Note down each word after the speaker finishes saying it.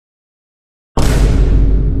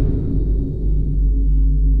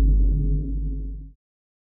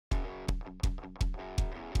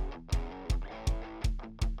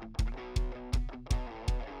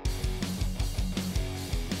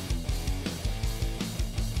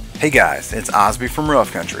Hey guys, it's Osby from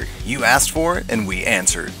Rough Country. You asked for it and we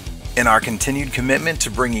answered. In our continued commitment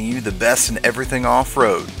to bringing you the best in everything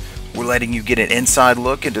off-road, we're letting you get an inside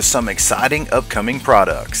look into some exciting upcoming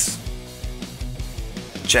products.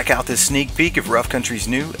 Check out this sneak peek of Rough Country's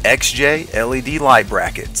new XJ LED light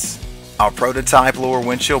brackets. Our prototype lower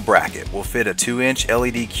windshield bracket will fit a 2-inch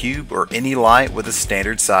LED cube or any light with a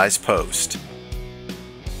standard size post.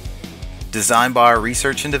 Designed by our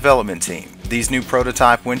research and development team, these new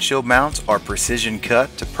prototype windshield mounts are precision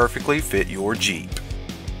cut to perfectly fit your Jeep.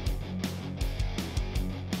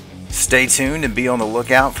 Stay tuned and be on the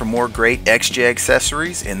lookout for more great XJ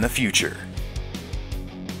accessories in the future.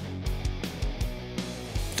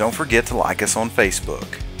 Don't forget to like us on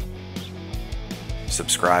Facebook.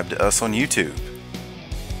 Subscribe to us on YouTube.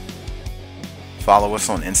 Follow us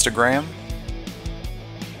on Instagram.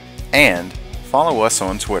 And follow us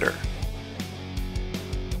on Twitter.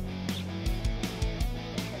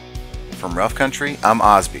 From Rough Country, I'm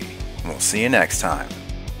Osby, and we'll see you next time.